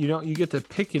 You get to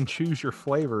pick and choose your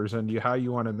flavors and how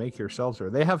you want to make your seltzer.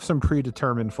 They have some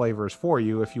predetermined flavors for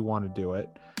you if you want to do it.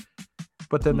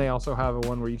 But then they also have a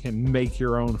one where you can make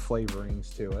your own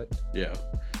flavorings to it. Yeah.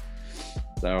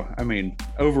 So, I mean,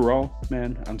 overall,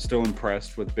 man, I'm still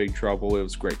impressed with Big Trouble. It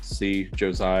was great to see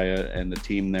Josiah and the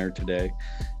team there today.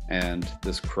 And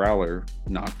this crowler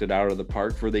knocked it out of the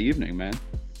park for the evening, man.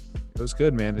 It was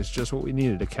good, man. It's just what we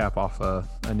needed to cap off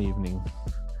an evening.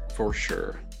 For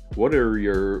sure. What are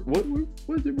what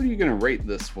are you gonna rate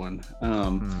this one?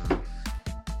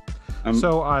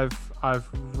 So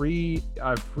I've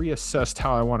reassessed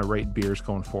how I want to rate beers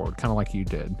going forward, kind of like you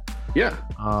did. Yeah.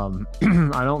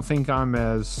 I don't think I'm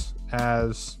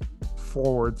as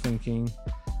forward thinking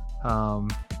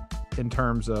in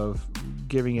terms of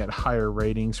giving it higher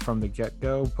ratings from the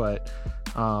get-go, but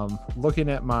looking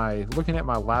at my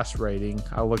last rating,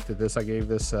 I looked at this. I gave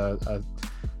this a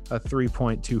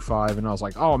 3.25, and I was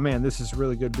like, oh man, this is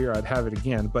really good beer. I'd have it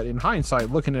again. But in hindsight,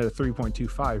 looking at a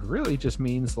 3.25 really just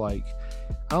means like,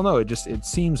 I don't know, it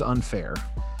seems unfair,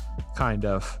 kind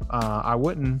of. I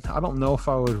don't know if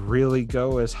I would really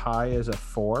go as high as a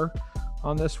 4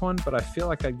 on this one, but I feel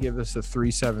like I'd give this a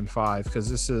 3.75 because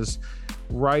this is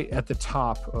right at the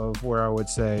top of where I would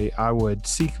say I would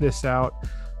seek this out.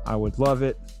 I would love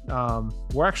it.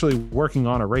 We're actually working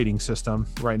on a rating system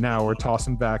right now. We're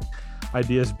tossing back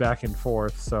ideas back and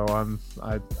forth. So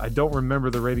I don't remember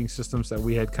the rating systems that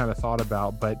we had kind of thought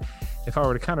about, but if I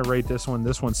were to kind of rate this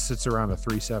one sits around a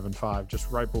 3.75,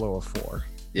 just right below a 4.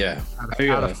 Yeah.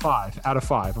 Out of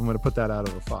 5. I'm going to put that out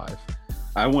of a 5.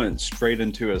 I went straight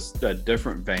into a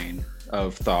different vein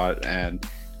of thought, and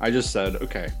I just said,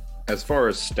 okay, as far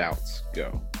as stouts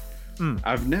go,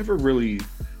 I've never really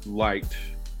liked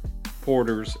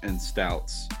porters and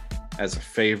stouts as a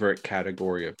favorite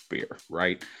category of beer,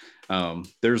 right?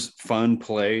 There's fun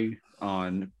play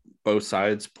on both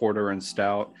sides, porter and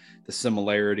stout, the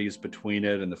similarities between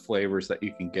it and the flavors that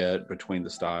you can get between the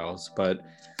styles. But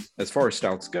as far as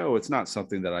stouts go, it's not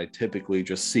something that I typically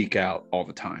just seek out all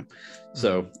the time.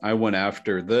 So I went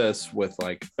after this with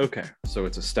like, okay, so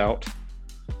it's a stout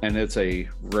and it's a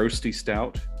roasty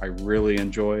stout. I really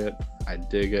enjoy it. I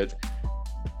dig it.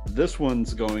 This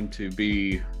one's going to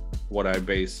be what I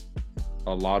base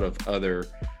a lot of other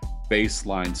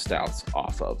baseline stouts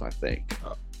off of, I think.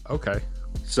 Okay.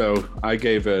 So I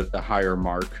gave it a higher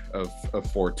mark of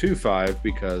 4.25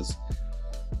 because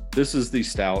this is the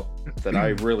stout that I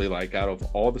really like out of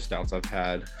all the stouts I've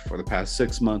had for the past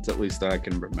 6 months, at least that I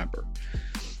can remember.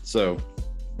 So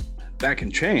that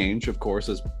can change, of course,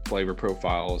 as flavor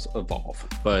profiles evolve,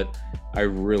 but I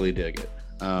really dig it.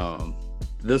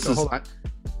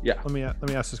 Yeah. Let me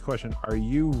ask this question. Are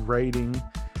you rating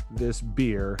this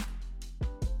beer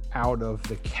out of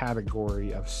the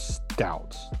category of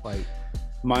stouts? Like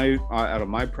out of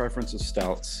my preference of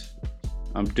stouts,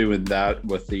 I'm doing that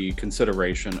with the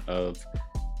consideration of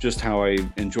just how I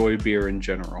enjoy beer in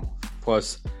general.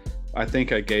 Plus, I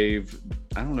think I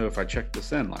don't know if I checked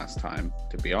this in last time,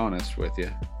 to be honest with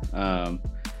you.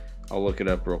 I'll look it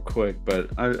up real quick, but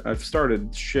I've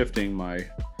started shifting my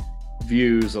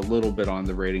views a little bit on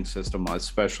the rating system,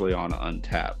 especially on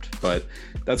Untapped. But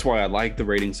that's why I like the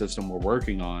rating system we're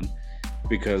working on,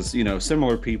 because, you know,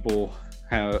 similar people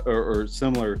have, or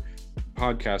similar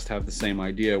podcasts have the same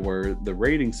idea where the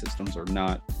rating systems are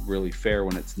not really fair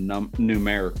when it's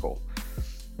numerical,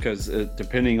 because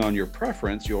depending on your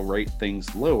preference, you'll rate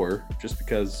things lower just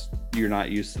because you're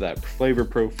not used to that flavor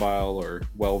profile or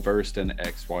well versed in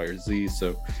X, Y, or Z.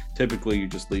 So typically you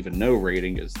just leave a no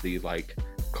rating as the like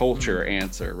culture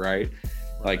answer, right?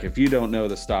 Like if you don't know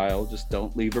the style, just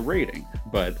don't leave a rating.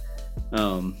 But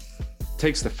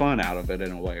takes the fun out of it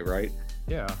in a way, right?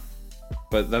 Yeah.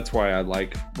 But that's why I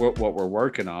like what we're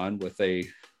working on with a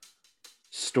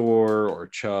store or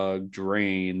chug,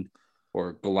 drain,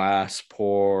 or glass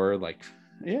pour. Like,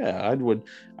 yeah,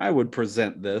 I would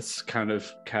present this kind of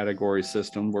category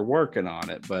system. We're working on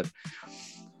it, but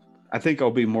I think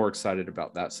I'll be more excited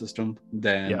about that system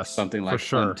than something like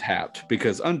Untapped,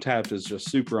 because Untapped is just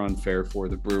super unfair for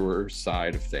the brewer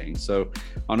side of things. So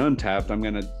on Untapped,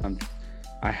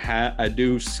 I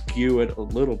do skew it a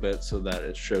little bit so that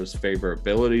it shows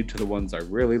favorability to the ones I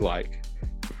really like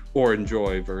or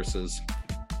enjoy, versus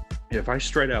if I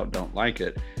straight out don't like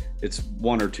it, it's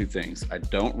one or two things. I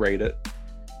don't rate it,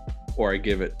 or I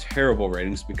give it terrible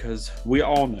ratings because we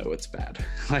all know it's bad.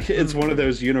 Like it's one of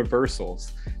those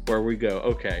universals where we go,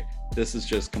 okay, this is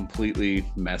just completely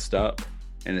messed up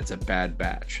and it's a bad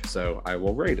batch, so I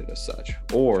will rate it as such.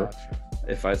 Or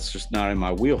if it's just not in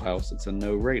my wheelhouse, it's a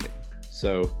no rating.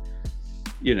 So,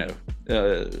 you know,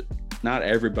 not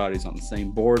everybody's on the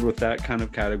same board with that kind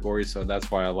of category. So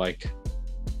that's why I like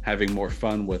having more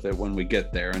fun with it when we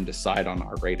get there and decide on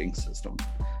our rating system.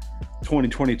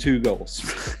 2022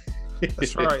 goals.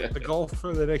 That's right. The goal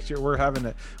for the next year,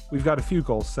 we've got a few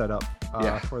goals set up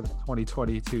for the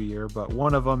 2022 year, but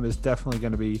one of them is definitely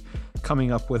going to be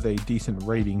coming up with a decent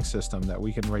rating system that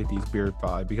we can rate these beers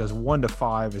by, because 1 to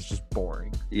 5 is just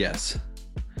boring. Yes.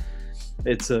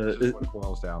 It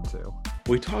boils down to.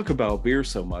 We talk about beer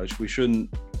so much, we should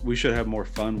have more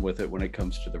fun with it when it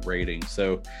comes to the rating.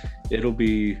 So it'll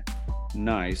be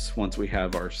nice once we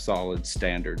have our solid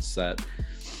standards set,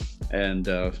 and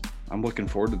I'm looking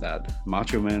forward to that.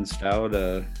 Macho Man Stout,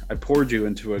 I poured you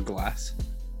into a glass,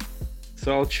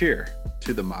 so I'll cheer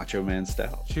to the Macho Man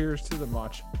Stout. Cheers to the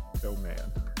Macho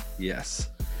Man. Yes.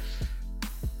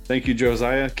 Thank you,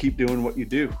 Josiah. Keep doing what you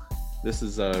do. This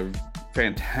is a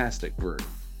fantastic brew.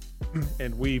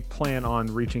 And we plan on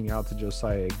reaching out to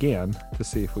Josiah again to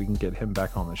see if we can get him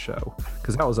back on the show,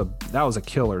 because that was a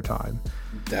killer time.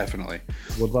 Definitely.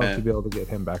 Would love to be able to get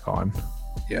him back on.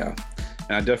 Yeah.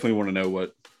 And I definitely want to know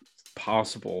what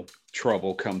possible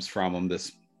trouble comes from him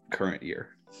this current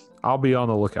year. I'll be on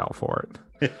the lookout for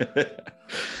it.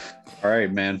 All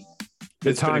right, man.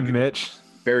 Good time, Mitch.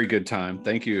 Very good time.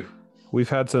 Thank you We've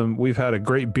had a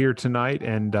great beer tonight,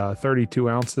 and 32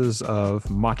 ounces of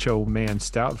Macho Man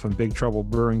Stout from Big Trouble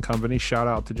Brewing Company. Shout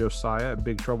out to Josiah at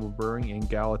Big Trouble Brewing in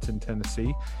Gallatin,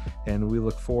 Tennessee. And we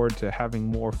look forward to having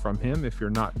more from him. If you're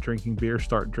not drinking beer,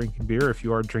 start drinking beer. If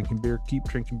you are drinking beer, keep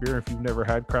drinking beer. If you've never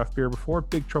had craft beer before,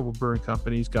 Big Trouble Brewing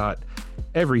Company's got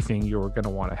everything you're going to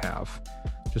want to have.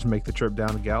 Just make the trip down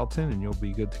to Gallatin and you'll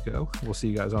be good to go. We'll see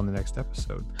you guys on the next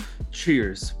episode.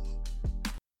 Cheers.